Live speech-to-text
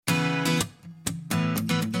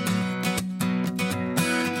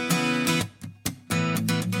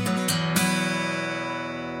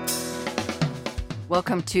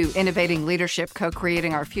Welcome to Innovating Leadership,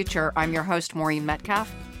 Co-Creating Our Future. I'm your host, Maureen Metcalf,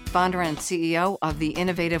 founder and CEO of the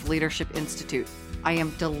Innovative Leadership Institute. I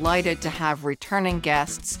am delighted to have returning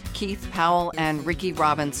guests, Keith Powell and Ricky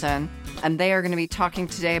Robinson, and they are going to be talking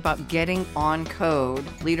today about getting on code,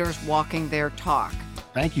 leaders walking their talk.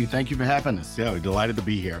 Thank you. Thank you for having us. Yeah, we're delighted to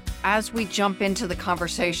be here. As we jump into the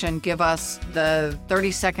conversation, give us the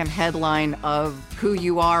 30-second headline of who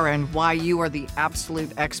you are and why you are the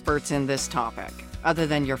absolute experts in this topic, other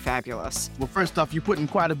than you're fabulous. Well, first off, you're putting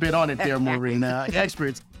quite a bit on it there, Maureen.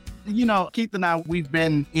 Experts. You know, Keith and I, we've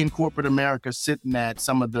been in corporate America sitting at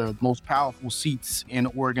some of the most powerful seats in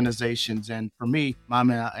organizations. And for me,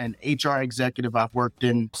 I'm an HR executive. I've worked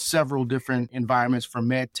in several different environments from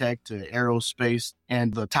med tech to aerospace.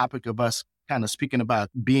 And the topic of us kind of speaking about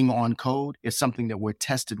being on code is something that we're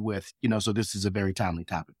tested with, so this is a very timely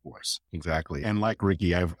topic for us. Exactly. And like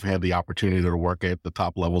Ricky, I've had the opportunity to work at the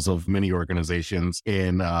top levels of many organizations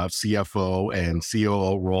in CFO and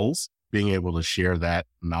COO roles. Being able to share that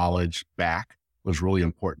knowledge back was really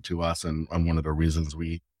important to us and one of the reasons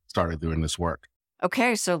we started doing this work.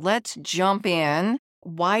 Okay, so let's jump in.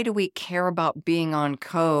 Why do we care about being on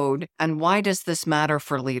code, and why does this matter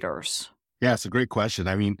for leaders? Yeah, it's a great question.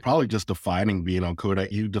 I mean, probably just defining being on code,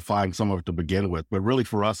 you defined some of it to begin with, but really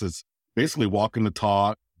for us, it's basically walking the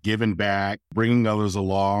talk, giving back, bringing others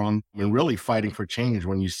along, and really fighting for change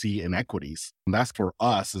when you see inequities. And that's for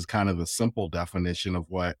us is kind of the simple definition of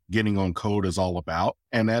what getting on code is all about.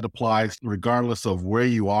 And that applies regardless of where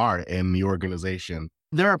you are in the organization.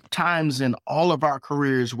 There are times in all of our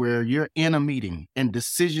careers where you're in a meeting and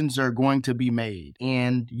decisions are going to be made,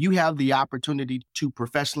 and you have the opportunity to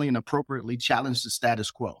professionally and appropriately challenge the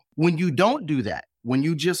status quo. When you don't do that, when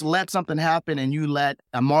you just let something happen and you let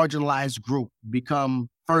a marginalized group become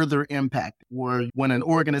further impact, or when an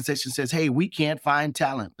organization says, hey, we can't find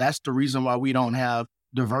talent, that's the reason why we don't have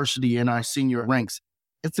diversity in our senior ranks.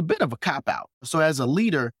 It's a bit of a cop-out. So as a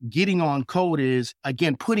leader, getting on code is,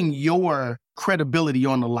 again, putting your credibility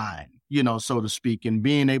on the line, so to speak, and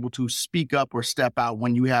being able to speak up or step out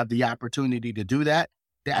when you have the opportunity to do that.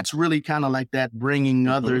 That's really kind of like that bringing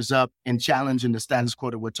others up and challenging the status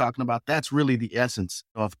quo that we're talking about. That's really the essence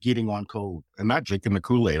of getting on code. And not drinking the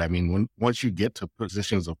Kool-Aid. I mean, once you get to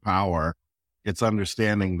positions of power, it's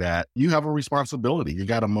understanding that you have a responsibility. You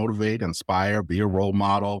got to motivate, inspire, be a role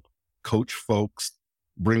model, coach folks,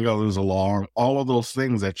 bring others along, all of those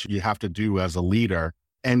things that you have to do as a leader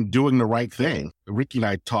and doing the right thing. Ricky and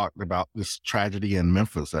I talked about this tragedy in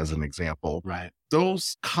Memphis as an example. Right.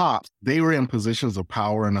 Those cops, they were in positions of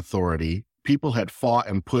power and authority. People had fought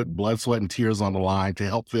and put blood, sweat, and tears on the line to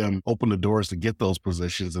help them open the doors to get those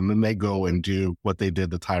positions. And then they go and do what they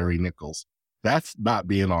did to Tyree Nichols. That's not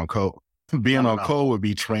being on code. Being on code would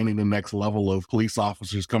be training the next level of police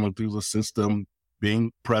officers coming through the system,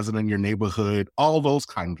 being present in your neighborhood. All those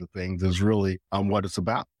kinds of things is really what it's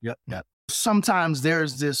about. Yep. Sometimes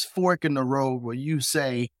there's this fork in the road where you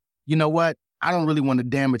say, you know what? I don't really want to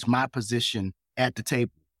damage my position at the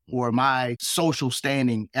table or my social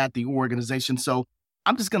standing at the organization. So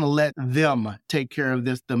I'm just going to let them take care of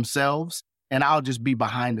this themselves, and I'll just be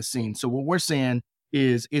behind the scenes. So what we're saying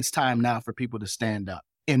is it's time now for people to stand up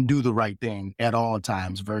and do the right thing at all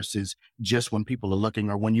times versus just when people are looking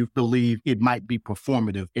or when you believe it might be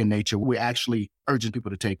performative in nature. We're actually urging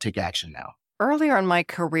people to take action now. Earlier in my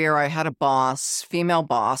career, I had a boss, female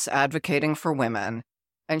boss, advocating for women,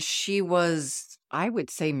 and she was, I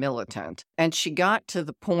would say, militant. And she got to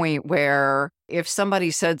the point where if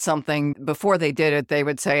somebody said something before they did it, they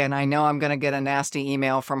would say, and I know I'm going to get a nasty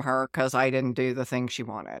email from her because I didn't do the thing she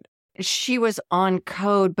wanted. She was on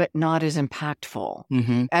code, but not as impactful.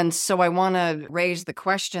 Mm-hmm. And so I want to raise the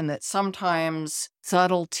question that sometimes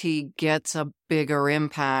subtlety gets a bigger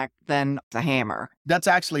impact than the hammer. That's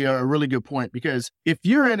actually a really good point, because if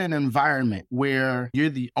you're in an environment where you're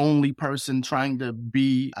the only person trying to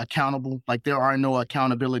be accountable, like there are no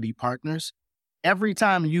accountability partners, every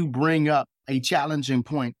time you bring up a challenging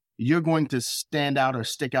point, you're going to stand out or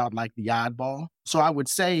stick out like the oddball. So I would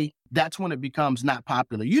say that's when it becomes not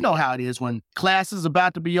popular. You know how it is when class is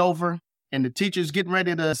about to be over and the teacher's getting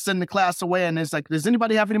ready to send the class away. And it's like, does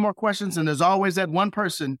anybody have any more questions? And there's always that one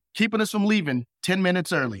person keeping us from leaving 10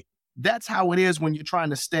 minutes early. That's how it is when you're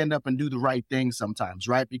trying to stand up and do the right thing sometimes,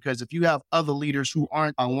 right? Because if you have other leaders who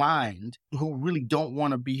aren't aligned, who really don't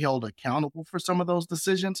want to be held accountable for some of those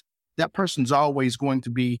decisions, that person's always going to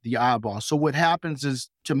be the eyeball. So what happens is,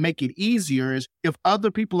 to make it easier, is if other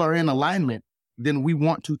people are in alignment, then we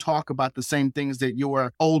want to talk about the same things that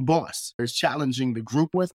your old boss is challenging the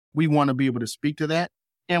group with. We want to be able to speak to that.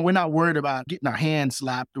 And we're not worried about getting our hands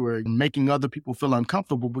slapped or making other people feel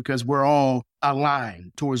uncomfortable because we're all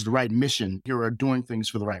aligned towards the right mission here or doing things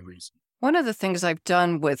for the right reason. One of the things I've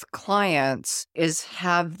done with clients is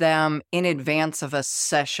have them in advance of a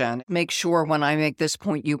session, make sure when I make this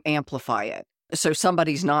point, you amplify it. So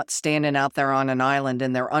somebody's not standing out there on an island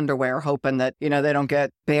in their underwear hoping that, they don't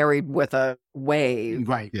get buried with a wave.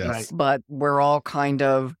 Right, Yes. right. But we're all kind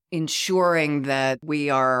of ensuring that we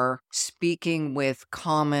are speaking with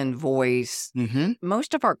common voice. Mm-hmm.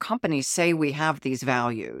 Most of our companies say we have these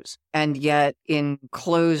values, and yet in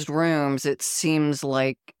closed rooms, it seems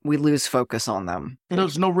like we lose focus on them.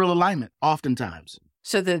 There's no real alignment oftentimes.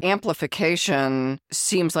 So the amplification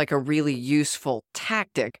seems like a really useful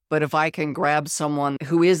tactic, but if I can grab someone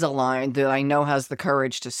who is aligned that I know has the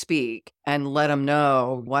courage to speak and let them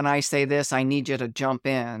know when I say this, I need you to jump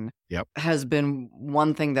in, has been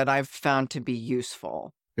one thing that I've found to be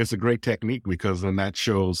useful. It's a great technique because then that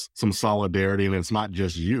shows some solidarity, and it's not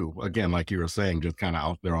just you, again, like you were saying, just kind of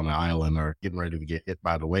out there on the island or getting ready to get hit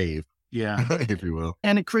by the wave. Yeah. If you will.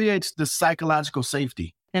 And it creates the psychological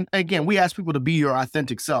safety. And again, we ask people to be your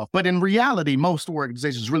authentic self. But in reality, most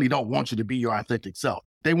organizations really don't want you to be your authentic self.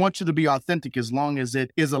 They want you to be authentic as long as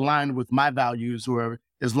it is aligned with my values or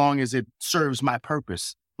as long as it serves my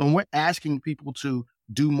purpose. When we're asking people to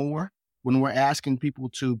do more, when we're asking people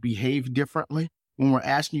to behave differently, when we're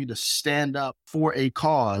asking you to stand up for a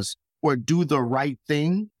cause or do the right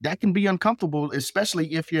thing, that can be uncomfortable,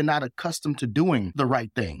 especially if you're not accustomed to doing the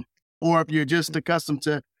right thing. Or if you're just accustomed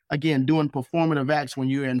to, again, doing performative acts when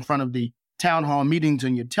you're in front of the town hall meetings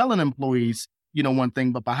and you're telling employees, one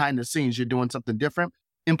thing, but behind the scenes, you're doing something different.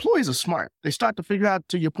 Employees are smart. They start to figure out,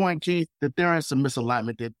 to your point, Keith, that there is some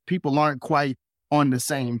misalignment, that people aren't quite on the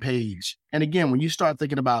same page. And again, when you start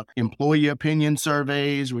thinking about employee opinion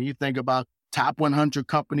surveys, when you think about top 100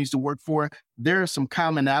 companies to work for, there is some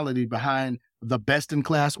commonality behind the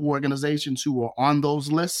best-in-class organizations who are on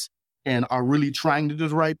those lists and are really trying to do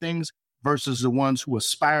the right things versus the ones who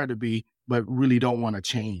aspire to be, but really don't want to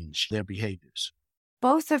change their behaviors.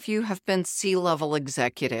 Both of you have been C-level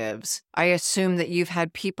executives. I assume that you've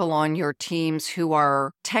had people on your teams who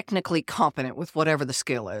are technically competent with whatever the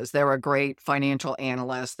skill is. They're a great financial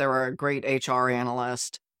analyst. They're a great HR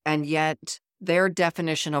analyst. And yet their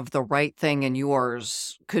definition of the right thing and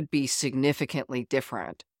yours could be significantly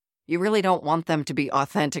different. You really don't want them to be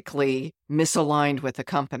authentically misaligned with the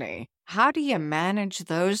company. How do you manage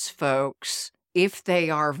those folks if they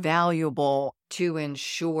are valuable to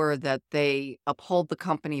ensure that they uphold the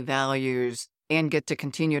company values and get to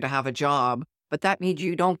continue to have a job? But that means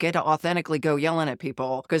you don't get to authentically go yelling at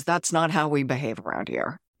people because that's not how we behave around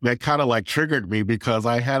here. That kind of triggered me because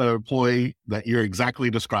I had an employee that you're exactly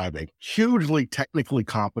describing, hugely technically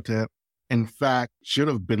competent, in fact, should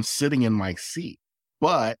have been sitting in my seat,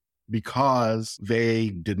 but because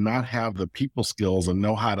they did not have the people skills and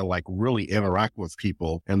know how to really interact with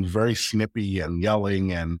people and very snippy and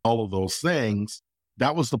yelling and all of those things,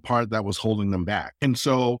 that was the part that was holding them back. And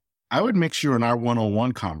so I would make sure in our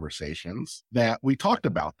one-on-one conversations that we talked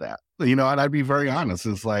about that, and I'd be very honest.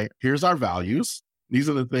 It's here's our values. These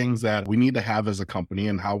are the things that we need to have as a company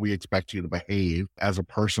and how we expect you to behave as a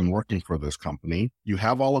person working for this company. You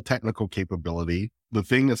have all the technical capability. The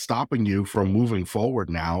thing that's stopping you from moving forward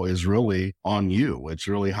now is really on you. It's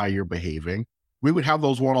really how you're behaving. We would have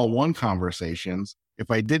those one-on-one conversations. If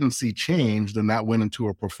I didn't see change, then that went into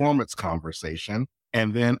a performance conversation.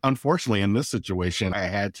 And then unfortunately, in this situation, I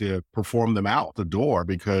had to perform them out the door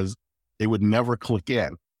because they would never click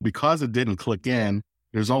in. Because it didn't click in,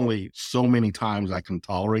 there's only so many times I can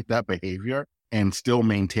tolerate that behavior and still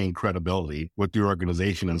maintain credibility with the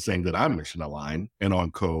organization and saying that I'm mission aligned and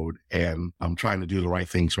on code and I'm trying to do the right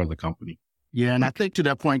things for the company. Yeah. And I think to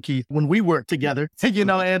that point, Keith, when we work together,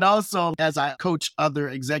 and also as I coach other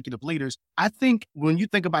executive leaders, I think when you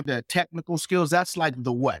think about the technical skills, that's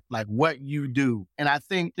the what you do. And I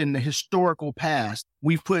think in the historical past,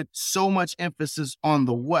 we've put so much emphasis on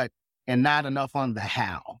the what and not enough on the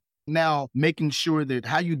how. Now, making sure that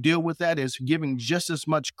how you deal with that is giving just as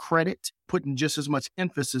much credit, putting just as much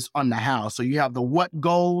emphasis on the how. So you have the what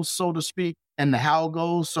goals, so to speak, and the how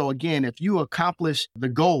goals. So again, if you accomplish the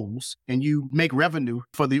goals and you make revenue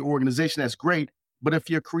for the organization, that's great. But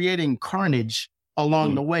if you're creating carnage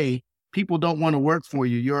along the way, people don't want to work for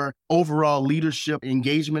you. Your overall leadership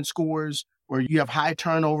engagement scores, or you have high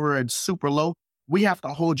turnover and super low, we have to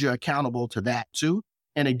hold you accountable to that too.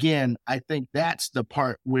 And again, I think that's the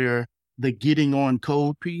part where the getting on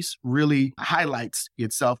code piece really highlights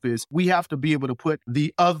itself is we have to be able to put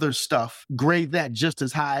the other stuff, grade that just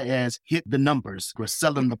as high as hit the numbers or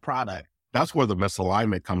selling the product That's where the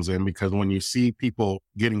misalignment comes in, because when you see people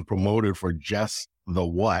getting promoted for just the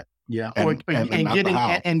what, Yeah, and not the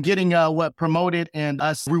how. getting what promoted, and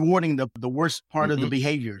us rewarding the worst part of the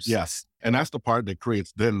behaviors. Yes, and that's the part that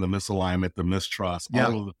creates then the misalignment, the mistrust,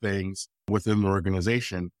 all of the things within the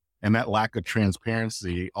organization, and that lack of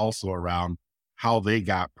transparency also around how they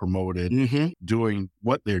got promoted, doing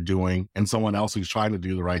what they're doing, and someone else who's trying to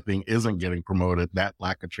do the right thing isn't getting promoted. That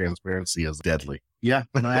lack of transparency is deadly. Yeah,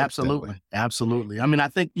 no, absolutely. Absolutely. I mean, I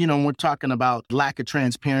think, when we're talking about lack of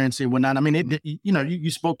transparency and whatnot, I mean,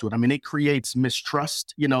 you spoke to it. I mean, it creates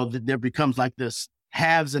mistrust, that there becomes like this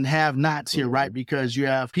haves and have nots here, right? Because you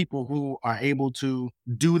have people who are able to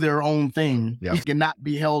do their own thing, cannot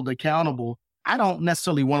be held accountable. I don't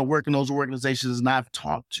necessarily want to work in those organizations. And I've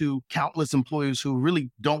talked to countless employees who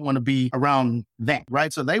really don't want to be around that,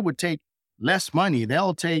 right? So they would take less money.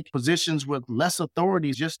 They'll take positions with less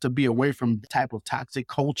authorities just to be away from the type of toxic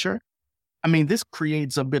culture. I mean, this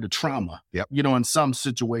creates a bit of trauma, in some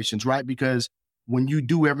situations, right? Because when you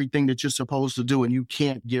do everything that you're supposed to do and you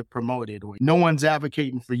can't get promoted or no one's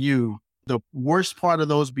advocating for you, the worst part of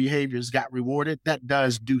those behaviors got rewarded. That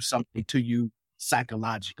does do something to you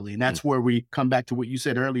psychologically. And that's where we come back to what you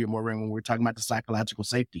said earlier, Maureen, when we're talking about the psychological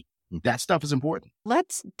safety. That stuff is important.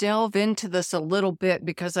 Let's delve into this a little bit,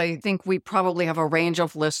 because I think we probably have a range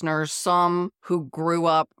of listeners, some who grew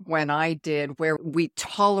up when I did, where we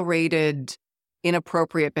tolerated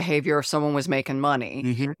inappropriate behavior if someone was making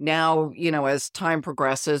money. Now, as time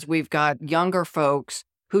progresses, we've got younger folks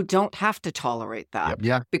who don't have to tolerate that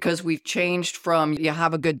because we've changed from you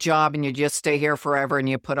have a good job and you just stay here forever and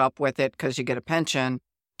you put up with it because you get a pension,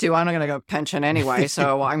 to I'm not going to go pension anyway,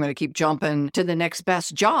 so I'm going to keep jumping to the next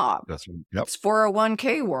best job. That's right. It's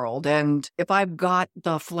 401k world. And if I've got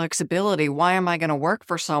the flexibility, why am I going to work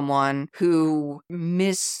for someone who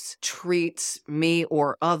mistreats me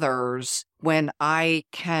or others when I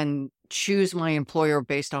can choose my employer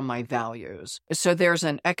based on my values? So there's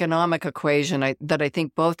an economic equation that I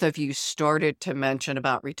think both of you started to mention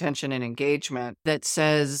about retention and engagement that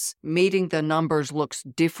says meeting the numbers looks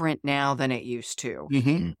different now than it used to.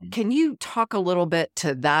 Can you talk a little bit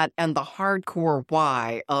to that and the hardcore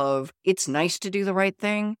why of it's nice to do the right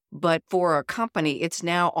thing, but for a company, it's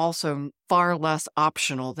now also far less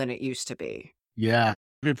optional than it used to be? Yeah.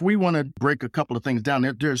 If we want to break a couple of things down,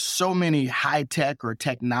 there's so many high tech or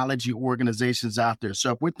technology organizations out there.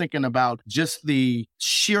 So if we're thinking about just the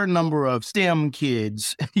sheer number of STEM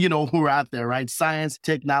kids, who are out there, right? Science,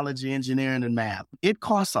 technology, engineering, and math. It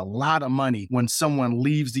costs a lot of money when someone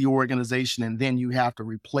leaves the organization and then you have to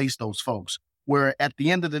replace those folks. Where at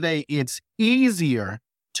the end of the day, it's easier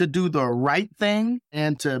to do the right thing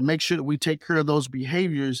and to make sure that we take care of those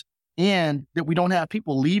behaviors and that we don't have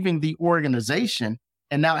people leaving the organization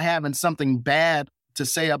and now having something bad to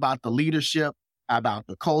say about the leadership, about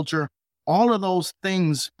the culture. All of those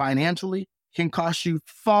things financially can cost you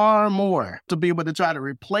far more to be able to try to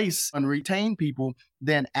replace and retain people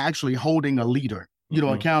than actually holding a leader,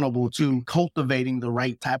 accountable to cultivating the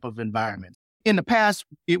right type of environment. In the past,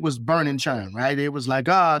 it was burn and churn, right? It was like,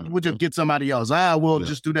 we'll just get somebody else. We'll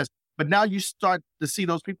just do this. But now you start to see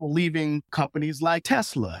those people leaving companies like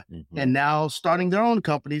Tesla and now starting their own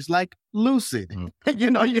companies like Lucid.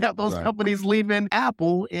 You have those companies leaving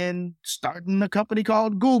Apple and starting a company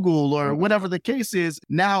called Google or whatever the case is.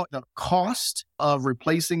 Now the cost of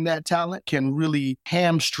replacing that talent can really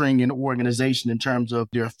hamstring an organization in terms of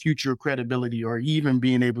their future credibility or even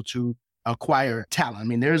being able to acquire talent. I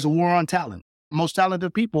mean, there's a war on talent. Most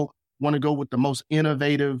talented people want to go with the most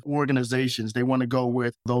innovative organizations. They want to go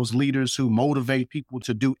with those leaders who motivate people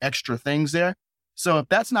to do extra things there. So if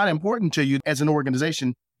that's not important to you as an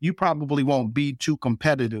organization, you probably won't be too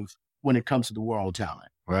competitive when it comes to the war on talent.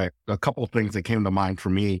 Right. A couple of things that came to mind for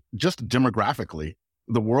me, just demographically,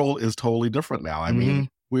 the world is totally different now. I mean,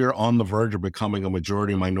 we are on the verge of becoming a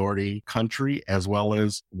majority minority country as well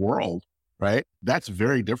as world. Right? That's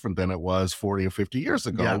very different than it was 40 or 50 years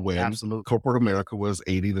ago when corporate America was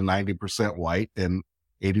 80 to 90% white and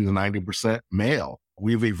 80 to 90% male.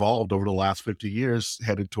 We've evolved over the last 50 years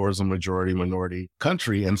headed towards a majority minority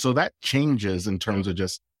country. And so that changes in terms of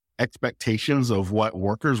just expectations of what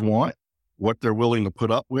workers want, what they're willing to put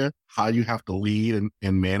up with, how you have to lead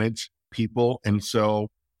and manage people. And so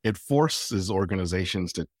it forces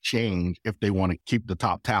organizations to change if they want to keep the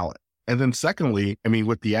top talent. And then secondly, I mean,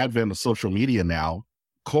 with the advent of social media now,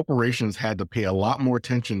 corporations had to pay a lot more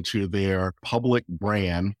attention to their public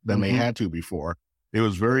brand than they had to before. It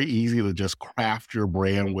was very easy to just craft your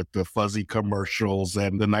brand with the fuzzy commercials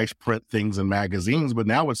and the nice print things in magazines. But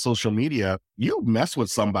now with social media, you mess with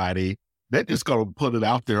somebody they're just going to put it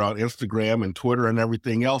out there on Instagram and Twitter and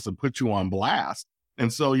everything else and put you on blast.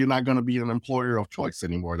 And so you're not going to be an employer of choice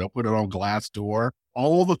anymore. They'll put it on Glassdoor,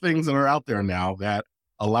 all the things that are out there now that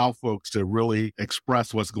allow folks to really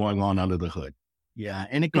express what's going on under the hood. Yeah.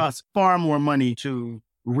 And it costs far more money to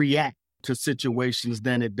react to situations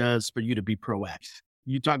than it does for you to be proactive.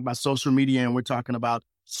 You talk about social media and we're talking about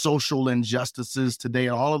social injustices today,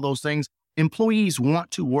 all of those things. Employees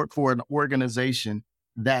want to work for an organization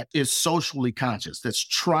that is socially conscious, that's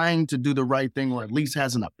trying to do the right thing or at least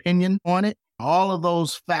has an opinion on it. All of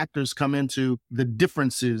those factors come into the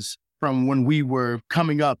differences from when we were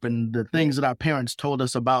coming up and the things that our parents told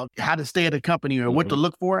us about how to stay at a company or what to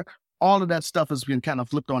look for. All of that stuff has been kind of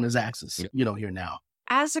flipped on its axis, here now.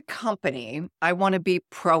 As a company, I want to be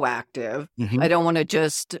proactive. I don't want to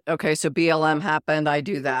just, okay, so BLM happened, I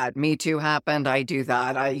do that. Me Too happened, I do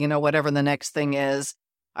that. Whatever the next thing is,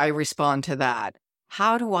 I respond to that.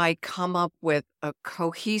 How do I come up with a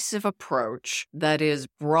cohesive approach that is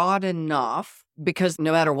broad enough? Because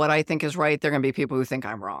no matter what I think is right, there are going to be people who think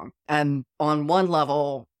I'm wrong. And on one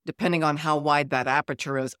level, depending on how wide that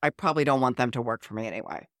aperture is, I probably don't want them to work for me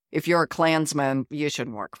anyway. If you're a Klansman, you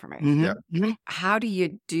shouldn't work for me. How do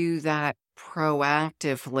you do that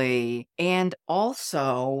proactively and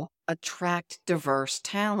also attract diverse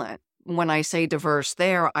talent? When I say diverse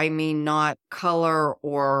there, I mean not color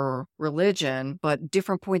or religion, but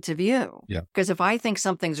different points of view. Yeah. Because if I think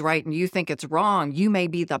something's right and you think it's wrong, you may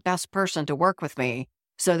be the best person to work with me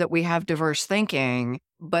so that we have diverse thinking.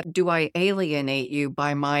 But do I alienate you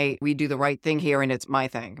by we do the right thing here and it's my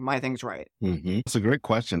thing. My thing's right. It's a great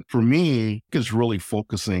question. For me, it's really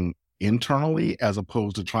focusing internally as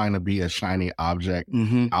opposed to trying to be a shiny object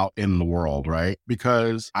out in the world, right?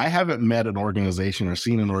 Because I haven't met an organization or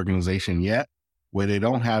seen an organization yet where they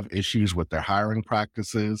don't have issues with their hiring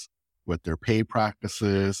practices, with their pay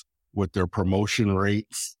practices, with their promotion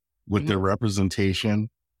rates, with their representation.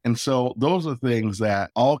 And so those are things that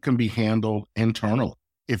all can be handled internally.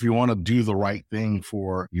 If you want to do the right thing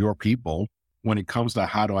for your people, when it comes to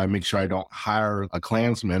how do I make sure I don't hire a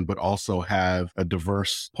Klansman, but also have a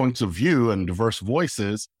diverse points of view and diverse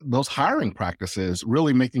voices, those hiring practices,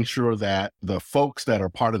 really making sure that the folks that are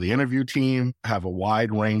part of the interview team have a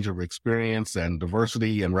wide range of experience and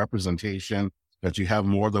diversity and representation, that you have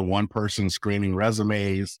more than one person screening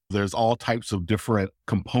resumes. There's all types of different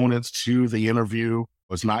components to the interview.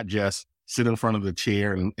 It's not just sit in front of the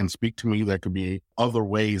chair and speak to me. There could be other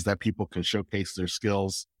ways that people can showcase their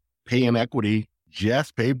skills. Pay inequity,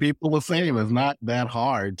 just pay people the same. It's not that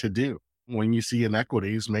hard to do. When you see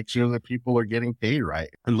inequities, make sure that people are getting paid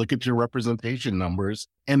right and look at your representation numbers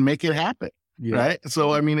and make it happen, right?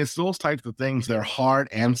 So, it's those types of things that are hard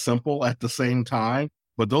and simple at the same time,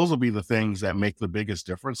 but those will be the things that make the biggest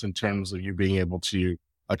difference in terms of you being able to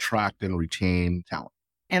attract and retain talent.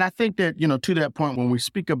 And I think that, to that point, when we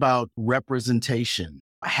speak about representation,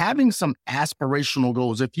 having some aspirational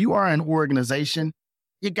goals, if you are an organization,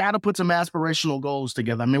 you got to put some aspirational goals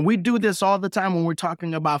together. We do this all the time when we're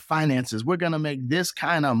talking about finances. We're going to make this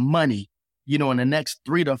kind of money, in the next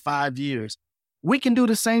 3 to 5 years. We can do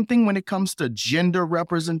the same thing when it comes to gender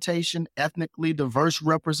representation, ethnically diverse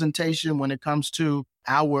representation, when it comes to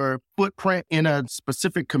our footprint in a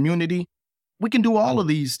specific community. We can do all of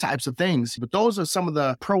these types of things, but those are some of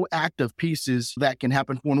the proactive pieces that can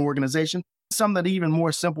happen for an organization. Some that are even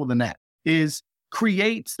more simple than that is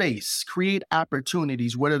create space, create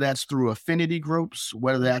opportunities, whether that's through affinity groups,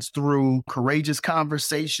 whether that's through courageous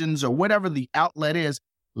conversations or whatever the outlet is.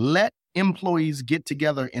 Let employees get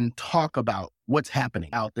together and talk about what's happening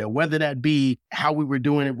out there, whether that be how we were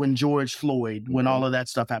doing it when George Floyd, when all of that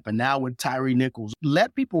stuff happened, now with Tyree Nichols.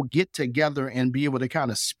 Let people get together and be able to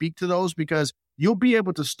kind of speak to those, because you'll be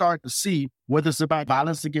able to start to see whether it's about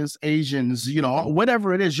violence against Asians,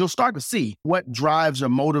 whatever it is, you'll start to see what drives or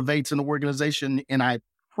motivates an organization. And I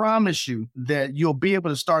promise you that you'll be able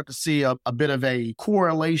to start to see a bit of a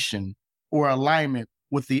correlation or alignment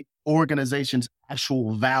with the organization's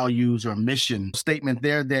actual values or mission statement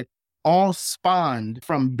there that all spawned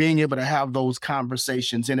from being able to have those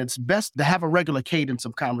conversations. And it's best to have a regular cadence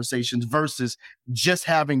of conversations versus just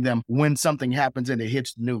having them when something happens and it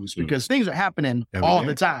hits the news, because things are happening all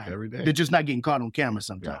the time. Every day. They're just not getting caught on camera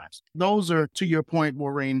sometimes. Yeah. Those are, to your point,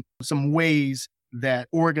 Maureen, some ways that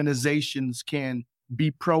organizations can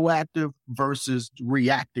be proactive versus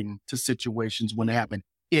reacting to situations when they happen.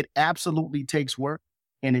 It absolutely takes work,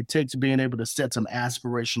 and it takes being able to set some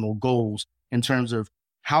aspirational goals in terms of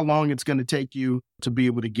how long it's going to take you to be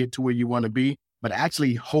able to get to where you want to be, but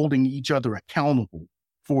actually holding each other accountable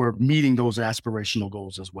for meeting those aspirational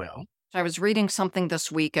goals as well. I was reading something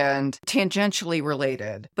this weekend, tangentially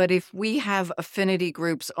related, but if we have affinity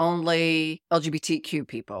groups only LGBTQ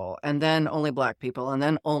people, and then only Black people, and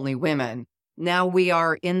then only women, now we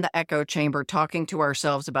are in the echo chamber talking to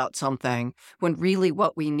ourselves about something when really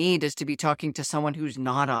what we need is to be talking to someone who's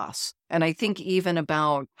not us. And I think even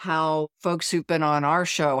about how folks who've been on our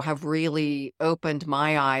show have really opened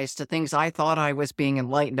my eyes to things I thought I was being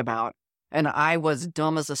enlightened about. And I was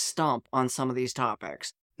dumb as a stump on some of these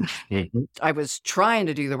topics. I was trying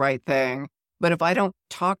to do the right thing, but if I don't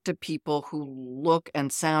talk to people who look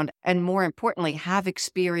and sound, and more importantly, have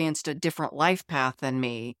experienced a different life path than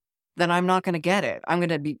me, then I'm not going to get it. I'm going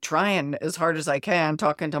to be trying as hard as I can,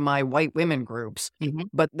 talking to my white women groups,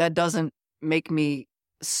 but that doesn't make me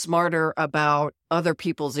smarter about other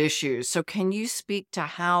people's issues. So can you speak to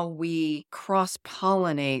how we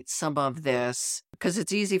cross-pollinate some of this? Because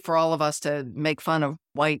it's easy for all of us to make fun of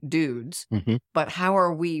white dudes, but how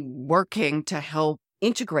are we working to help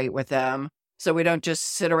integrate with them so we don't just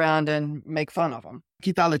sit around and make fun of them?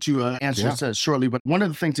 Keith, I'll let you answer this shortly, but one of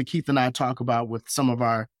the things that Keith and I talk about with some of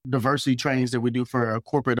our diversity trainings that we do for our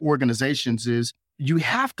corporate organizations is you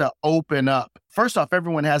have to open up. First off,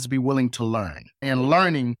 everyone has to be willing to learn, and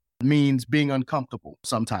learning means being uncomfortable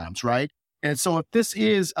sometimes, right? And so if this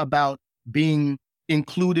is about being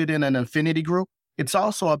included in an affinity group, it's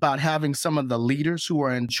also about having some of the leaders who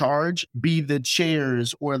are in charge be the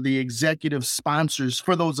chairs or the executive sponsors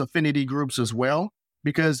for those affinity groups as well.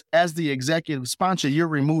 Because as the executive sponsor, you're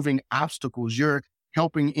removing obstacles. You're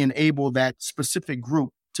helping enable that specific group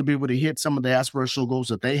to be able to hit some of the aspirational goals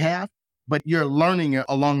that they have, but you're learning it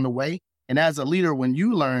along the way. And as a leader, when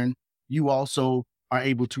you learn, you also are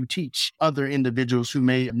able to teach other individuals who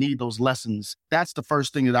may need those lessons. That's the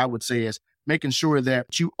first thing that I would say is making sure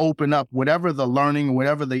that you open up whatever the learning,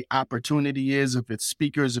 whatever the opportunity is, if it's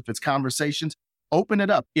speakers, if it's conversations, open it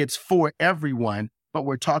up. It's for everyone, but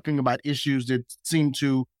we're talking about issues that seem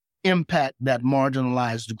to impact that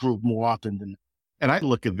marginalized group more often than. And I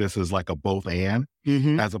look at this as like a both and,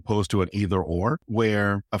 as opposed to an either or,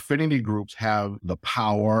 where affinity groups have the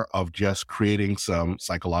power of just creating some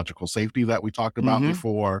psychological safety that we talked about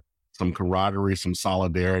before, some camaraderie, some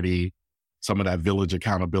solidarity, some of that village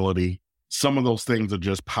accountability. Some of those things are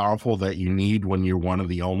just powerful that you need when you're one of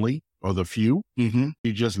the only or the few. You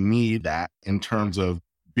just need that in terms of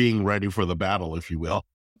being ready for the battle, if you will.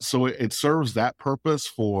 So it serves that purpose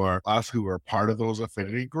for us who are part of those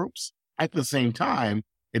affinity groups. At the same time,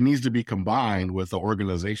 it needs to be combined with the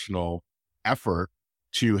organizational effort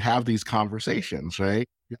to have these conversations, right?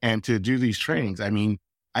 And to do these trainings. I mean,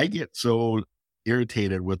 I get so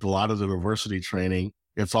irritated with a lot of the diversity training.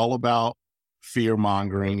 It's all about fear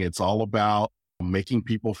mongering. It's all about making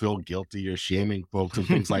people feel guilty or shaming folks and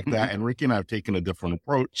things like that. And Ricky and I have taken a different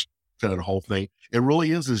approach to that whole thing. It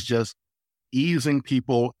really is just easing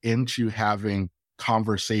people into having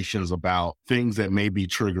conversations about things that may be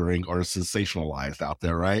triggering or sensationalized out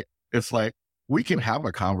there, right? It's like we can have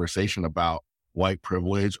a conversation about white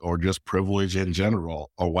privilege or just privilege in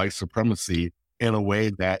general or white supremacy in a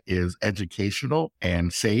way that is educational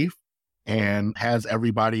and safe and has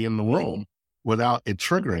everybody in the room without it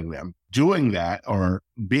triggering them. Doing that or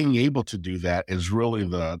being able to do that is really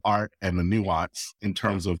the art and the nuance in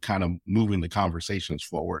terms of kind of moving the conversations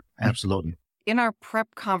forward. Absolutely. In our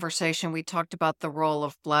prep conversation, we talked about the role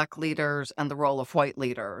of Black leaders and the role of white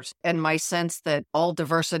leaders, and my sense that all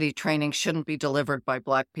diversity training shouldn't be delivered by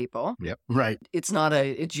Black people. Yep. Right. It's not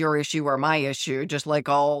it's your issue or my issue, just like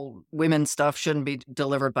all women stuff shouldn't be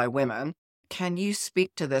delivered by women. Can you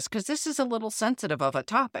speak to this? Because this is a little sensitive of a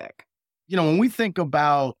topic. You know, when we think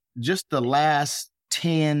about just the last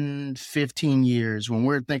 10, 15 years, when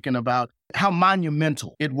we're thinking about how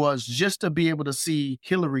monumental it was just to be able to see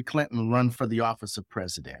Hillary Clinton run for the office of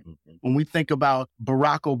president. When we think about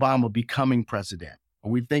Barack Obama becoming president,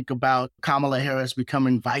 when we think about Kamala Harris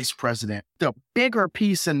becoming vice president, the bigger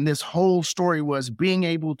piece in this whole story was being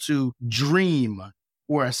able to dream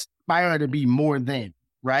or aspire to be more than,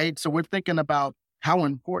 right? So we're thinking about how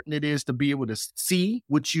important it is to be able to see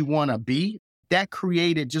what you want to be. That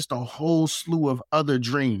created just a whole slew of other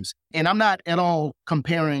dreams. And I'm not at all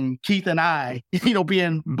comparing Keith and I,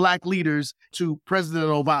 being Black leaders to President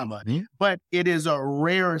Obama, but it is a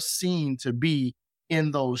rare scene to be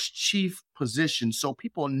in those chief positions. So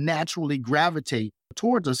people naturally gravitate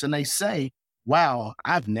towards us and they say, wow,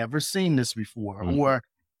 I've never seen this before. Or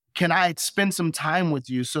can I spend some time with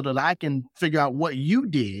you so that I can figure out what you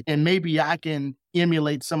did? And maybe I can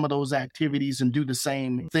emulate some of those activities and do the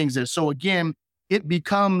same things there. So again, it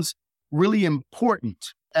becomes really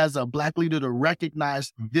important as a Black leader to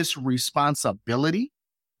recognize this responsibility,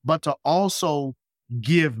 but to also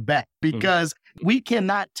give back because we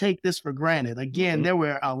cannot take this for granted. Again, there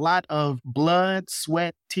were a lot of blood,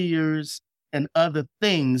 sweat, tears, and other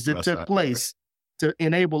things that took place to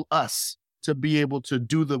enable us to be able to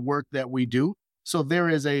do the work that we do. So there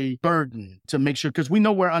is a burden to make sure, because we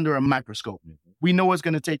know we're under a microscope. We know it's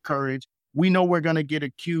going to take courage. We know we're going to get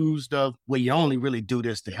accused of, well, you only really do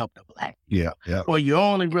this to help the Black. Yeah. Or you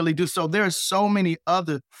only really do. So there's so many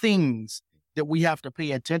other things that we have to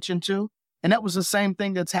pay attention to. And that was the same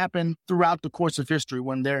thing that's happened throughout the course of history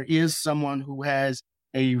when there is someone who has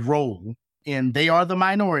a role and they are the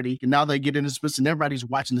minority. And now they get into this and everybody's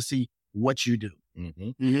watching to see what you do.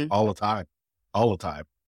 All the time. All the time.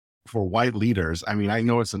 For white leaders, I mean, I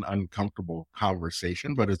know it's an uncomfortable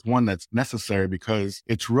conversation, but it's one that's necessary because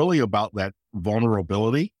it's really about that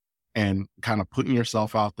vulnerability and kind of putting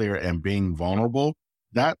yourself out there and being vulnerable.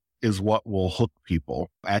 That is what will hook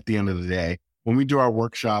people at the end of the day. When we do our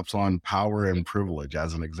workshops on power and privilege,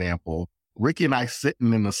 as an example, Ricky and I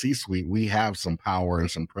sitting in the C-suite, we have some power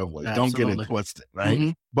and some privilege. Absolutely. Don't get it twisted,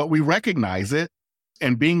 right? But we recognize it.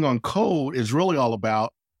 And being on code is really all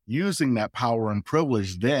about using that power and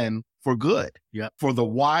privilege then for good, for the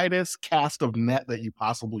widest cast of net that you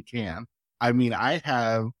possibly can. I mean, I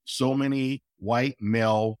have so many white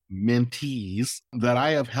male mentees that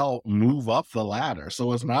I have helped move up the ladder.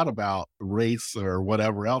 So it's not about race or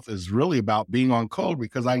whatever else. It's really about being on code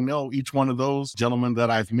because I know each one of those gentlemen that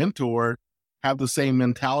I've mentored have the same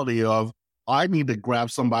mentality of, I need to grab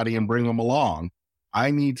somebody and bring them along. I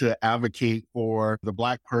need to advocate for the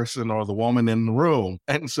Black person or the woman in the room.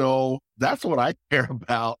 And so that's what I care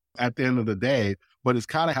about at the end of the day. But it's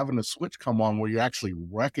kind of having a switch come on where you're actually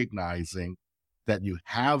recognizing that you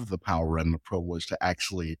have the power and the privilege to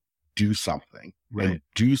actually do something and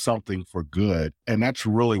do something for good. And that's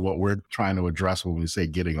really what we're trying to address when we say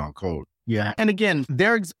getting on code. Yeah. And again,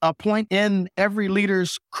 there's a point in every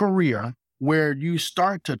leader's career where you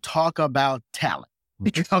start to talk about talent.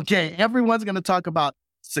 Okay, everyone's going to talk about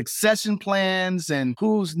succession plans and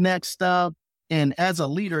who's next up. And as a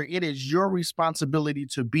leader, it is your responsibility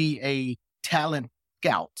to be a talent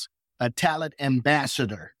scout, a talent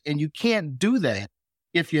ambassador. And you can't do that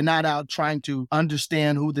if you're not out trying to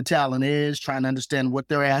understand who the talent is, trying to understand what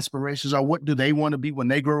their aspirations are, what do they want to be when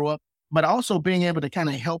they grow up, but also being able to kind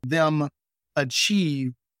of help them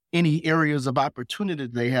achieve any areas of opportunity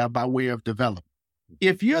they have by way of development.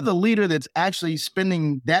 If you're the leader that's actually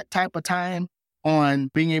spending that type of time on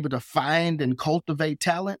being able to find and cultivate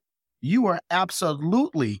talent, you are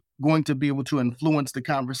absolutely going to be able to influence the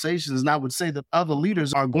conversations. And I would say that other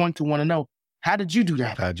leaders are going to want to know, how did you do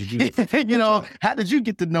that? How did you do that? How did you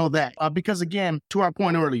get to know that? Because again, to our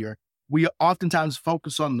point earlier, we oftentimes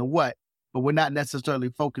focus on the what, but we're not necessarily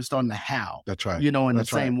focused on the how. That's right. In the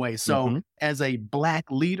same way. So as a Black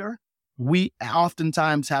leader, we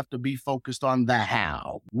oftentimes have to be focused on the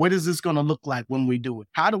how. What is this going to look like when we do it?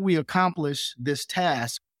 How do we accomplish this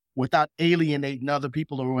task without alienating other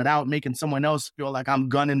people or without making someone else feel like I'm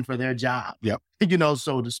gunning for their job?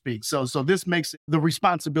 So to speak. So this makes the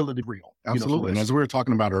responsibility real. Absolutely. And as we were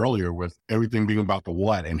talking about earlier with everything being about the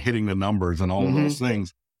what and hitting the numbers and all of those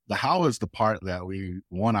things, the how is the part that we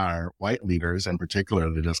want our white leaders in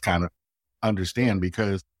particular to just kind of understand,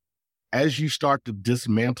 because as you start to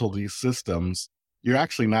dismantle these systems, you're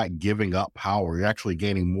actually not giving up power. You're actually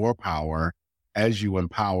gaining more power as you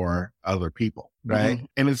empower other people, right?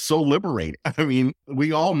 And it's so liberating. I mean,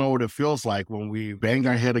 we all know what it feels like when we bang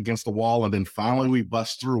our head against the wall and then finally we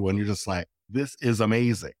bust through and you're just like, this is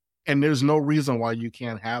amazing. And there's no reason why you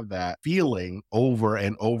can't have that feeling over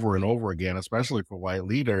and over and over again, especially for white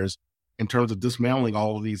leaders, in terms of dismantling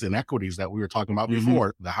all of these inequities that we were talking about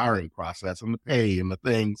before, the hiring process and the pay and the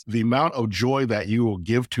things. The amount of joy that you will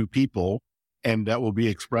give to people and that will be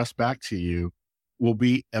expressed back to you will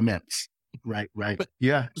be immense. Right. But,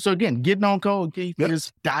 so again, getting on code, Keith,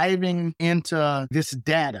 is diving into this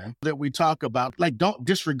data that we talk about. Like, don't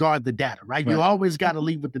disregard the data, right? You always got to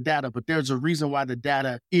lead with the data, but there's a reason why the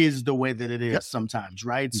data is the way that it is sometimes,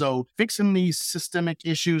 right? So fixing these systemic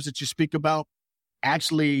issues that you speak about,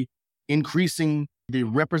 actually increasing the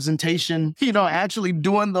representation, actually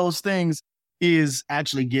doing those things is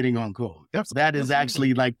actually getting on code. That is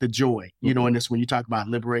actually like the joy, in this when you talk about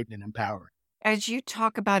liberating and empowering. As you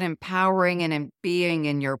talk about empowering and being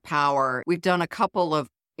in your power, we've done a couple of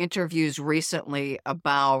interviews recently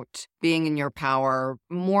about being in your power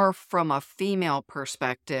more from a female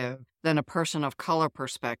perspective than a person of color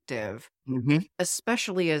perspective.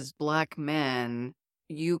 Especially as Black men,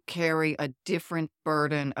 you carry a different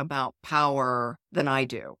burden about power than I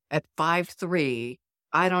do. At 5'3",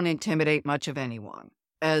 I don't intimidate much of anyone.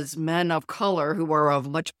 as men of color who are of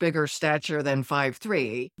much bigger stature than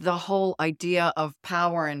 5'3", the whole idea of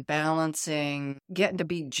power and balancing, getting to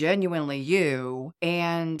be genuinely you,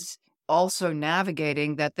 and also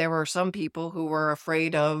navigating that there are some people who are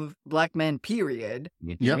afraid of Black men, period.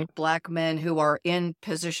 Yep. Black men who are in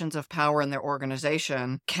positions of power in their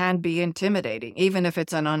organization can be intimidating, even if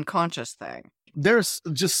it's an unconscious thing. There's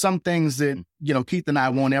just some things that, Keith and I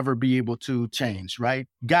won't ever be able to change, right?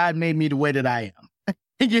 God made me the way that I am.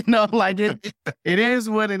 It is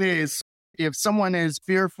what it is. If someone is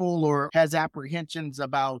fearful or has apprehensions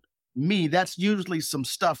about me, that's usually some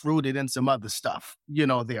stuff rooted in some other stuff,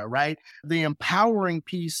 there, right? The empowering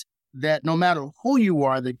piece that no matter who you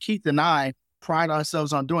are, that Keith and I pride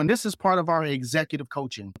ourselves on doing, this is part of our executive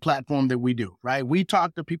coaching platform that we do, right? We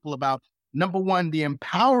talk to people about, number one, the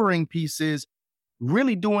empowering piece is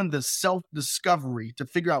really doing the self-discovery to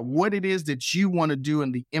figure out what it is that you want to do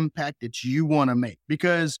and the impact that you want to make.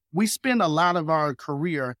 Because we spend a lot of our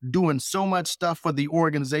career doing so much stuff for the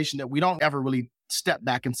organization that we don't ever really step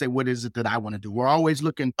back and say, what is it that I want to do? We're always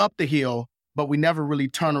looking up the hill, but we never really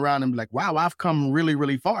turn around and be like, wow, I've come really,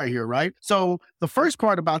 really far here, right? So the first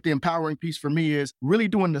part about the empowering piece for me is really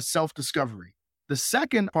doing the self-discovery. The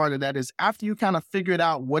second part of that is after you kind of figured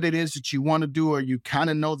out what it is that you want to do or you kind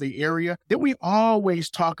of know the area, that we always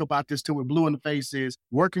talk about this till we're blue in the face is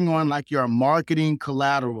working on like your marketing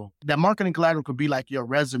collateral. That marketing collateral could be like your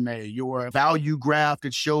resume, your value graph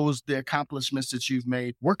that shows the accomplishments that you've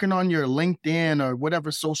made, working on your LinkedIn or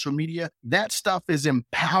whatever social media. That stuff is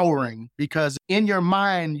empowering because in your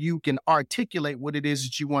mind, you can articulate what it is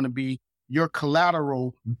that you want to be. Your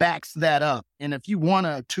collateral backs that up. And if you want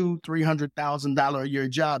a $200,000-$300,000 a year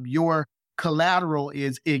job, your collateral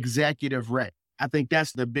is executive ready. I think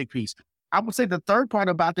that's the big piece. I would say the third part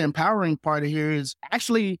about the empowering part here is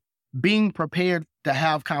actually being prepared to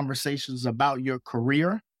have conversations about your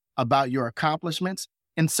career, about your accomplishments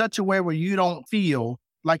in such a way where you don't feel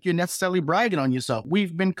like you're necessarily bragging on yourself.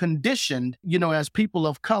 We've been conditioned, as people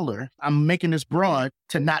of color, I'm making this broad,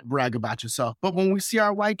 to not brag about yourself. But when we see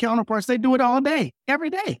our white counterparts, they do it all day,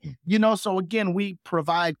 every day. So again, we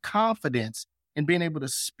provide confidence in being able to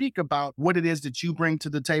speak about what it is that you bring to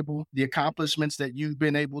the table, the accomplishments that you've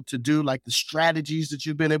been able to do, like the strategies that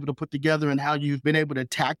you've been able to put together and how you've been able to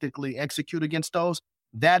tactically execute against those.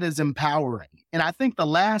 That is empowering. And I think the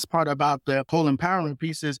last part about the whole empowerment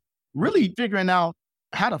piece is really figuring out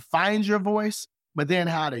how to find your voice, but then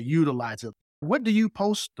how to utilize it. What do you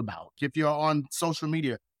post about if you're on social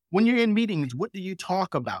media? When you're in meetings, what do you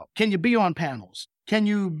talk about? Can you be on panels? Can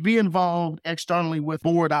you be involved externally with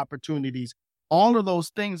board opportunities? All of those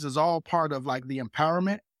things is all part of like the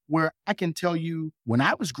empowerment where I can tell you when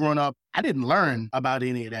I was growing up, I didn't learn about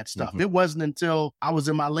any of that stuff. It wasn't until I was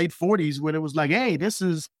in my late 40s when it was like, hey, this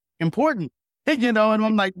is important. And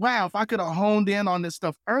I'm like, wow, if I could have honed in on this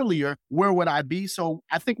stuff earlier, where would I be? So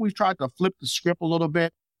I think we've tried to flip the script a little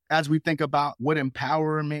bit as we think about what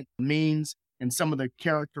empowerment means and some of the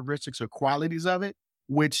characteristics or qualities of it,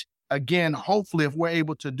 which again, hopefully if we're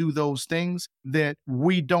able to do those things, that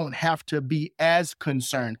we don't have to be as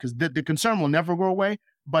concerned because the concern will never go away,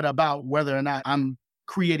 but about whether or not I'm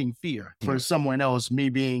creating fear for someone else, me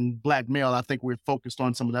being Black male. I think we're focused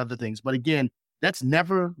on some of the other things. But again, that's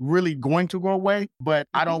never really going to go away, but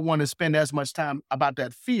I don't want to spend as much time about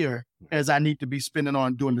that fear as I need to be spending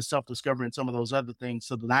on doing the self-discovery and some of those other things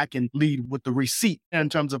so that I can lead with the receipt in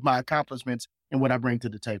terms of my accomplishments and what I bring to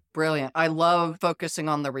the table. Brilliant. I love focusing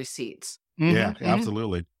on the receipts. Yeah,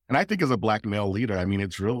 absolutely. And I think as a Black male leader,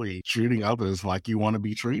 it's really treating others like you want to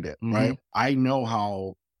be treated, right? I know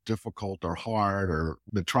how difficult or hard or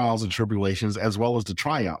the trials and tribulations as well as the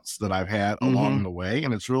triumphs that I've had along the way.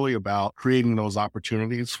 And it's really about creating those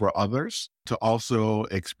opportunities for others to also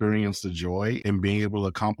experience the joy in being able to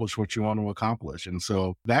accomplish what you want to accomplish. And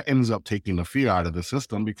so that ends up taking the fear out of the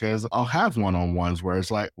system because I'll have one-on-ones where it's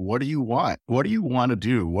like, what do you want? What do you want to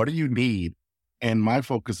do? What do you need? And my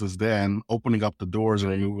focus is then opening up the doors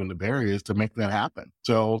and removing the barriers to make that happen.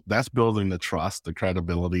 So that's building the trust, the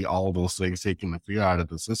credibility, all of those things, taking the fear out of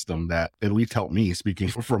the system that at least helped me, speaking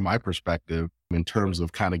from my perspective, in terms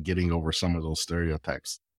of kind of getting over some of those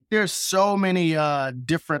stereotypes. There's so many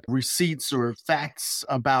different receipts or facts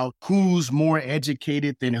about who's more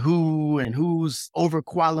educated than who and who's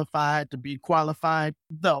overqualified to be qualified.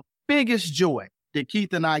 The biggest joy that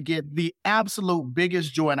Keith and I get, the absolute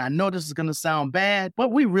biggest joy, and I know this is going to sound bad,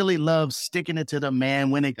 but we really love sticking it to the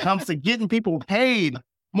man when it comes to getting people paid.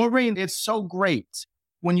 Maureen, it's so great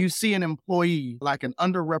when you see an employee like an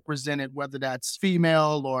underrepresented, whether that's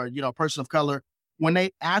female or, person of color, when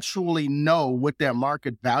they actually know what their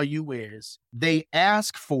market value is, they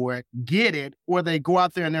ask for it, get it, or they go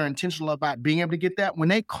out there and they're intentional about being able to get that. When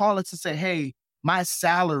they call us and say, hey, my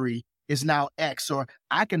salary is now X, or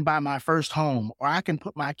I can buy my first home, or I can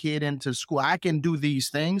put my kid into school, I can do these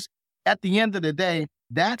things. At the end of the day,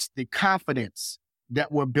 that's the confidence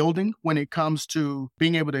that we're building when it comes to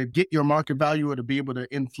being able to get your market value or to be able to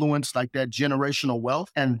influence like that generational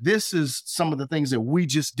wealth. And this is some of the things that we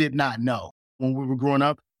just did not know when we were growing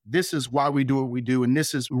up. This is why we do what we do. And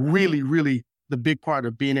this is really, really the big part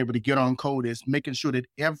of being able to get on code, is making sure that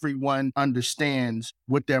everyone understands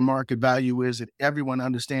what their market value is, and everyone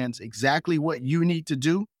understands exactly what you need to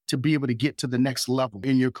do to be able to get to the next level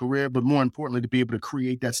in your career, but more importantly, to be able to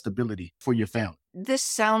create that stability for your family. This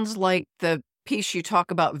sounds like the piece you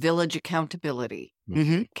talk about, village accountability.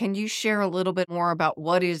 Mm-hmm. Can you share a little bit more about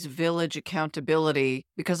what is village accountability?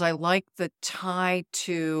 Because I like the tie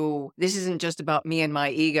to, this isn't just about me and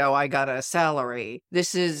my ego, I got a salary.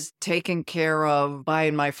 This is taking care of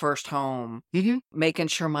buying my first home, making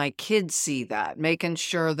sure my kids see that, making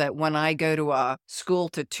sure that when I go to a school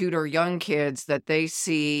to tutor young kids, that they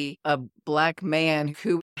see a Black man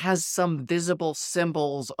who has some visible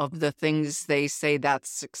symbols of the things they say that's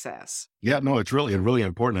success. Yeah, no, it's really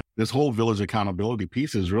important. This whole village accountability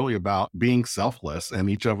piece is really about being selfless and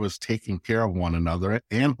each of us taking care of one another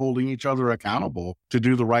and holding each other accountable to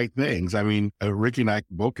do the right things. I mean, Ricky and I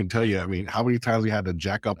both can tell you, I mean, how many times we had to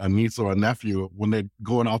jack up a niece or a nephew when they're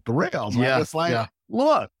going off the rails. Right? It's like,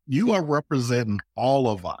 look, you are representing all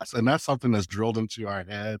of us. And that's something that's drilled into our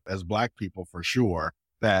head as Black people for sure,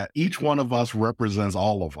 that each one of us represents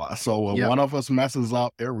all of us. So when one of us messes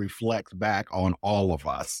up, it reflects back on all of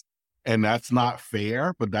us. And that's not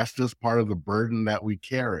fair, but that's just part of the burden that we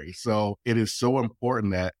carry. So it is so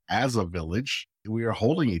important that as a village, we are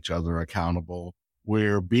holding each other accountable.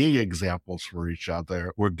 We're being examples for each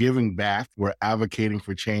other. We're giving back. We're advocating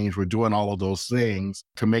for change. We're doing all of those things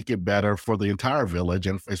to make it better for the entire village,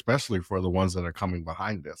 and especially for the ones that are coming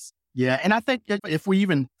behind us. Yeah. And I think if we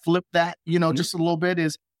even flip that, just a little bit,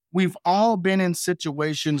 is we've all been in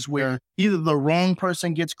situations where either the wrong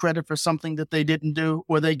person gets credit for something that they didn't do,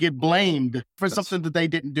 or they get blamed for something that they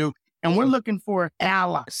didn't do. And we're looking for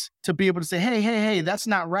allies to be able to say, hey, that's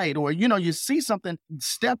not right. Or, you see something,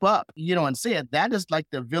 step up, and say it. That is like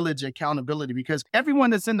the village accountability, because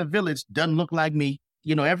everyone that's in the village doesn't look like me.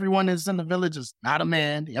 Everyone that's in the village is not a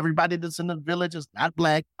man. Everybody that's in the village is not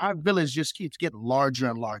Black. Our village just keeps getting larger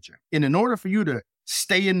and larger. And in order for you to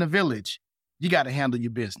stay in the village, you got to handle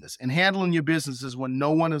your business. And handling your business is when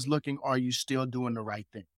no one is looking, are you still doing the right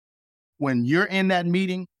thing? When you're in that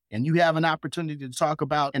meeting and you have an opportunity to talk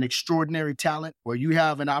about an extraordinary talent, or you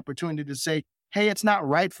have an opportunity to say, hey, it's not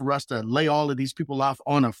right for us to lay all of these people off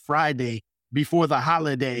on a Friday before the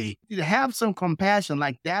holiday. You have some compassion.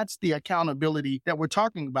 Like, that's the accountability that we're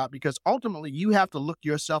talking about, because ultimately you have to look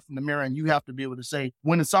yourself in the mirror and you have to be able to say,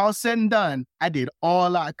 when it's all said and done, I did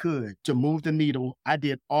all I could to move the needle. I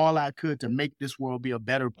did all I could to make this world be a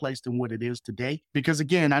better place than what it is today. Because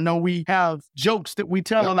again, I know we have jokes that we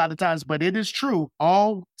tell a lot of times, but it is true.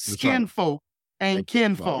 All skin folk ain't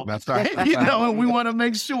kinfolk. That's right. And we want to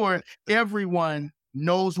make sure everyone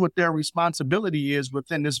knows what their responsibility is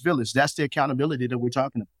within this village. That's the accountability that we're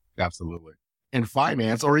talking about. Absolutely. In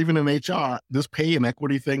finance or even in HR, this pay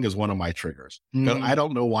inequity thing is one of my triggers. Because I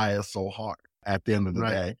don't know why it's so hard at the end of the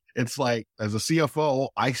day. It's like, as a CFO,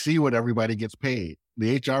 I see what everybody gets paid.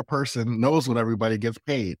 The HR person knows what everybody gets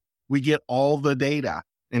paid. We get all the data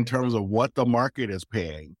in terms of what the market is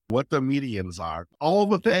paying, what the medians are, all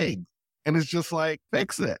the things. And it's just like,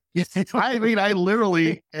 fix it. I mean, I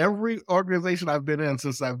literally, every organization I've been in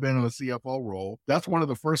since I've been in the CFO role, that's one of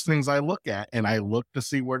the first things I look at. And I look to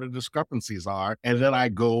see where the discrepancies are. And then I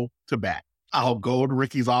go to bat. I'll go to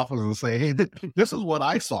Ricky's office and say, hey, this is what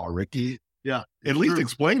I saw, Ricky. Yeah. At least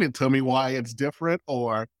explain it to me why it's different.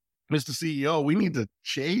 Or, Mr. CEO, we need to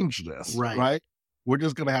change this. Right? We're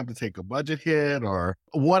just going to have to take a budget hit or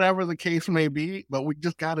whatever the case may be, but we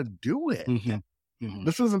just got to do it.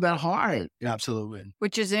 This isn't that hard. Absolutely.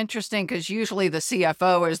 Which is interesting, because usually the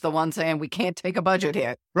CFO is the one saying we can't take a budget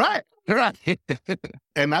hit. Right.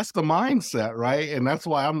 And that's the mindset, right? And that's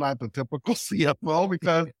why I'm not the typical CFO,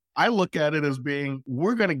 because I look at it as being,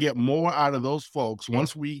 we're going to get more out of those folks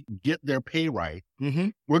once we get their pay right.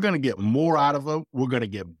 We're going to get more out of them. We're going to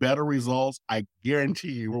get better results. I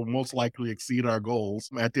guarantee you we'll most likely exceed our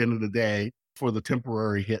goals at the end of the day for the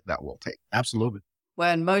temporary hit that we'll take. Absolutely.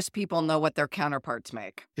 when most people know what their counterparts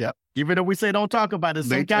make. Yep. Even though we say don't talk about it,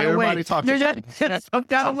 some kind of way. Everybody talks Some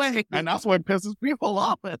kind of way. and that's what pisses people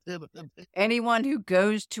off at the end of the day. Anyone who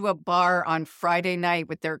goes to a bar on Friday night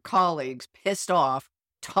with their colleagues pissed off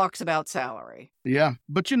talks about salary. Yeah.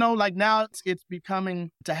 But like now it's becoming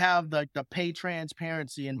to have the pay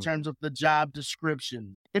transparency in terms of the job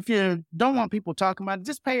description. If you don't want people talking about it,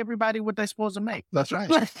 just pay everybody what they're supposed to make. That's right.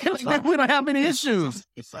 We don't have any issues.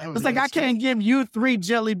 It's like I can't give you 3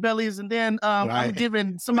 jelly bellies and then I'm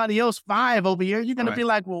giving somebody else 5 over here. You're going to be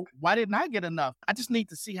like, well, why didn't I get enough? I just need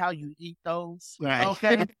to see how you eat those. Right.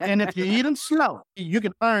 Okay. And if you eat them slow, you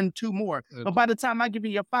can earn 2 more. But by the time I give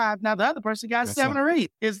you your 5, now the other person got 7 or 8.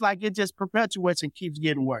 It's like it just perpetuates and keeps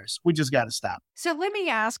getting worse. We just got to stop. So let me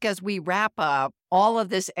ask, as we wrap up all of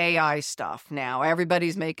this AI stuff now,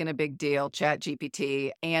 everybody's making a big deal,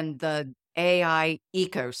 ChatGPT and the AI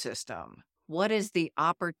ecosystem. What is the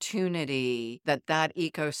opportunity that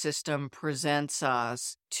ecosystem presents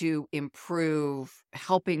us to improve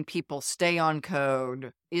helping people stay on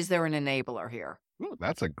code? Is there an enabler here? Ooh,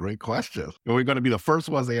 that's a great question. We're going to be the first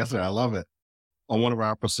ones to answer. I love it. On one of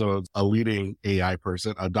our episodes, a leading AI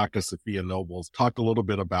person, Dr. Sophia Nobles, talked a little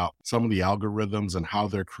bit about some of the algorithms and how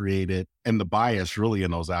they're created and the bias really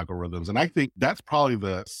in those algorithms. And I think that's probably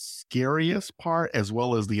the scariest part as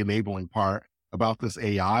well as the enabling part about this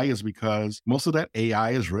AI is because most of that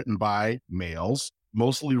AI is written by males,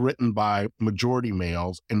 mostly written by majority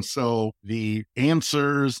males. And so the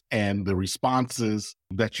answers and the responses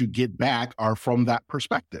that you get back are from that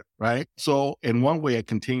perspective, right? So in one way, it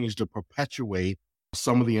continues to perpetuate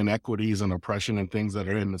some of the inequities and oppression and things that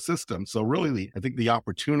are in the system. So really, I think the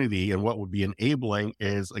opportunity and what would be enabling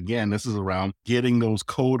is, again, this is around getting those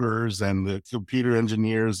coders and the computer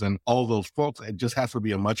engineers and all those folks. It just has to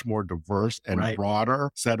be a much more diverse and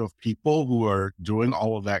broader set of people who are doing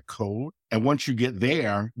all of that code. And once you get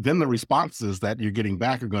there, then the responses that you're getting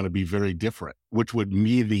back are going to be very different, which would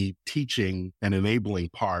be the teaching and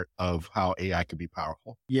enabling part of how AI can be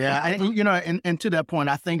powerful. Yeah. And to that point,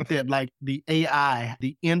 I think that like the AI,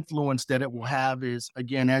 the influence that it will have is,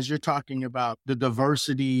 again, as you're talking about the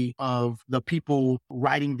diversity of the people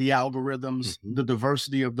writing the algorithms, the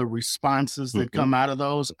diversity of the responses that come out of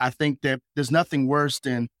those. I think that there's nothing worse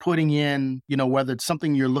than putting in, whether it's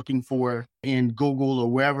something you're looking for in Google or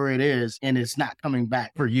wherever it is, and it's not coming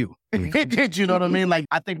back for you. You know what I mean? Like,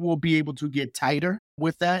 I think we'll be able to get tighter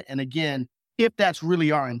with that. And again, if that's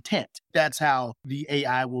really our intent, that's how the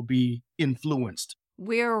AI will be influenced.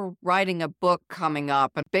 We're writing a book coming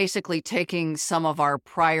up and basically taking some of our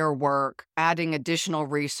prior work, adding additional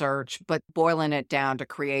research, but boiling it down to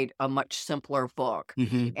create a much simpler book.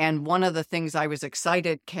 And one of the things I was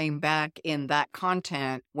excited came back in that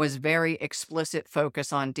content was very explicit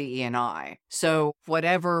focus on DE&I. So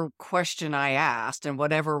whatever question I asked and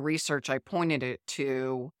whatever research I pointed it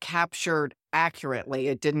to captured accurately.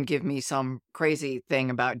 It didn't give me some crazy thing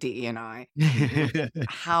about DE&I.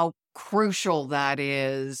 How crucial that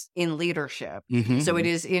is in leadership. So it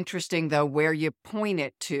is interesting, though, where you point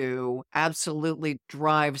it to absolutely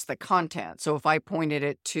drives the content. So if I pointed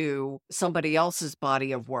it to somebody else's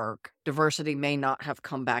body of work, diversity may not have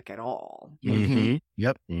come back at all.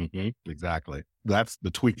 Yep. Exactly. That's the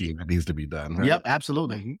tweaking that needs to be done. Right? Yep,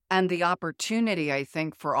 absolutely. And the opportunity, I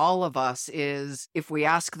think, for all of us is if we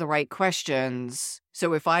ask the right questions.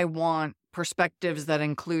 So if I want perspectives that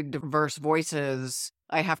include diverse voices,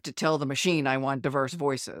 I have to tell the machine I want diverse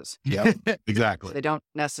voices. Yep, exactly. They don't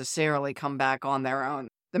necessarily come back on their own.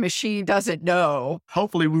 The machine doesn't know.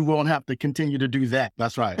 Hopefully we won't have to continue to do that.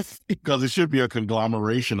 That's right. Because it should be a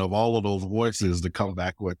conglomeration of all of those voices to come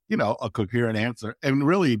back with, a coherent answer. And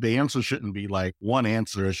really, the answer shouldn't be like one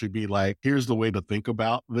answer. It should be like, here's the way to think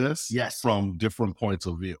about this from different points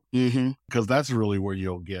of view. Because that's really where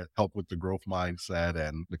you'll get help with the growth mindset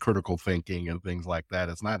and the critical thinking and things like that.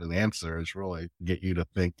 It's not an answer. It's really get you to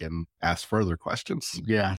think and ask further questions.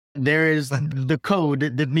 Yeah. There is the code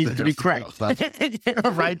that needs to be cracked.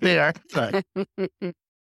 Right there. Right.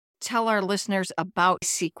 Tell our listeners about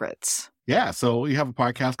Secrets. Yeah. So we have a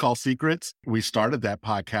podcast called Secrets. We started that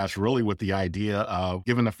podcast really with the idea of,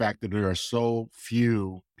 given the fact that there are so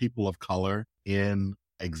few people of color in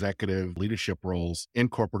executive leadership roles in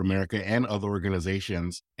corporate America and other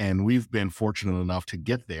organizations, and we've been fortunate enough to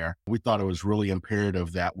get there, we thought it was really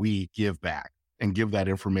imperative that we give back and give that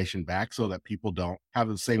information back so that people don't have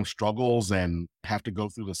the same struggles and have to go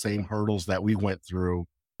through the same hurdles that we went through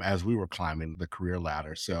as we were climbing the career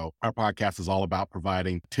ladder. So our podcast is all about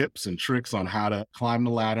providing tips and tricks on how to climb the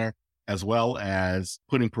ladder, as well as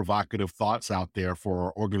putting provocative thoughts out there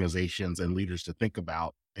for organizations and leaders to think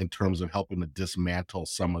about in terms of helping to dismantle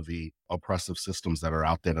some of the oppressive systems that are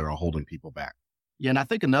out there that are holding people back. Yeah, and I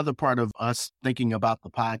think another part of us thinking about the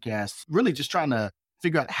podcast, really just trying to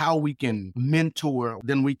figure out how we can mentor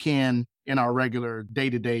than we can in our regular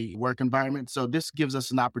day-to-day work environment. So this gives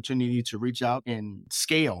us an opportunity to reach out and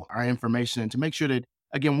scale our information and to make sure that,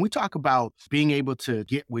 again, when we talk about being able to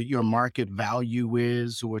get what your market value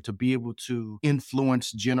is or to be able to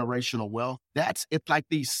influence generational wealth, it's like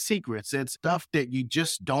these secrets. It's stuff that you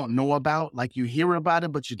just don't know about, like you hear about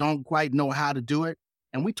it, but you don't quite know how to do it.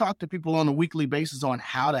 And we talk to people on a weekly basis on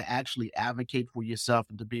how to actually advocate for yourself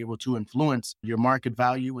and to be able to influence your market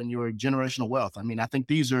value and your generational wealth. I mean, I think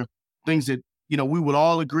these are things that, we would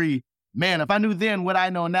all agree, man, if I knew then what I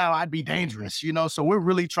know now, I'd be dangerous, So we're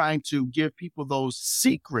really trying to give people those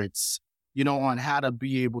secrets, on how to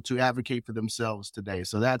be able to advocate for themselves today.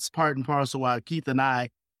 So that's part and parcel why Keith and I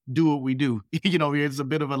do what we do. It's a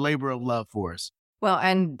bit of a labor of love for us. Well,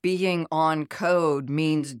 and being on code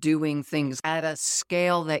means doing things at a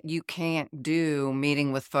scale that you can't do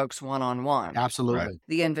meeting with folks one-on-one. Absolutely. Right.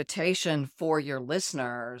 The invitation for your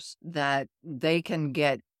listeners that they can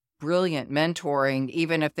get brilliant mentoring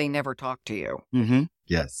even if they never talk to you. Mm-hmm.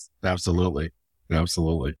 Yes, absolutely.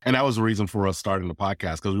 Absolutely. And that was the reason for us starting the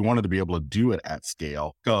podcast, because we wanted to be able to do it at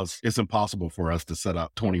scale, because it's impossible for us to set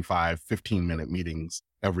up 25, 15-minute meetings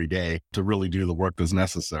every day to really do the work that's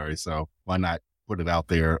necessary. So why not put it out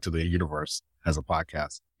there to the universe as a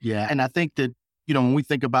podcast? Yeah. And I think that, when we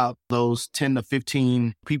think about those 10 to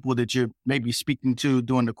 15 people that you're maybe speaking to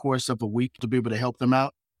during the course of a week to be able to help them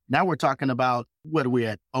out, now we're talking about, what are we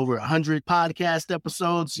at? Over 100 podcast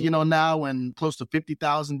episodes, now, and close to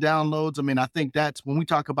 50,000 downloads. I mean, I think that's when we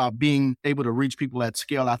talk about being able to reach people at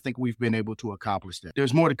scale, I think we've been able to accomplish that.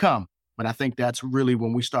 There's more to come, but I think that's really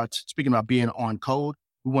when we start speaking about being on code,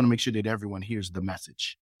 we want to make sure that everyone hears the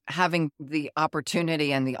message. Having the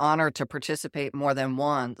opportunity and the honor to participate more than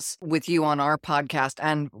once with you on our podcast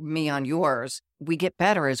and me on yours, we get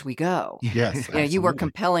better as we go. Yes. You were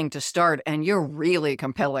compelling to start, and you're really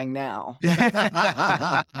compelling now.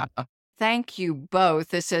 Thank you both.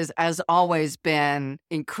 This has, as always, been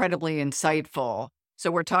incredibly insightful. So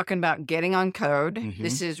we're talking about getting on code. Mm-hmm.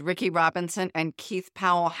 This is Ricky Robinson and Keith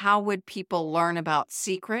Powell. How would people learn about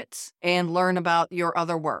Secrets and learn about your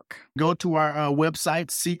other work? Go to our website,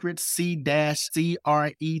 secrets, C-CRETS.com,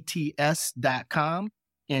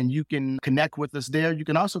 and you can connect with us there. You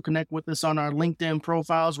can also connect with us on our LinkedIn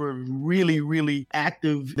profiles. We're really, really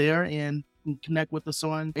active there, and connect with us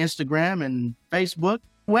on Instagram and Facebook.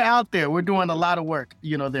 We're out there. We're doing a lot of work,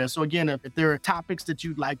 there. So again, if there are topics that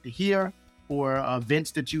you'd like to hear, or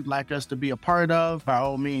events that you'd like us to be a part of, by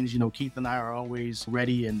all means, Keith and I are always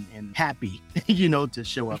ready and happy, to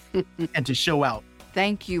show up and to show out.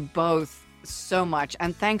 Thank you both so much.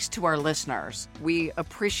 And thanks to our listeners. We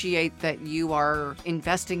appreciate that you are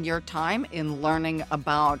investing your time in learning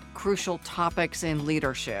about crucial topics in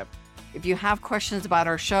leadership. If you have questions about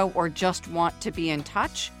our show or just want to be in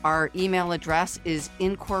touch, our email address is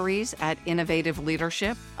inquiries@Innovative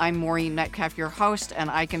Leadership. I'm Maureen Metcalf, your host,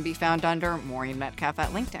 and I can be found under Maureen Metcalf at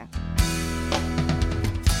LinkedIn.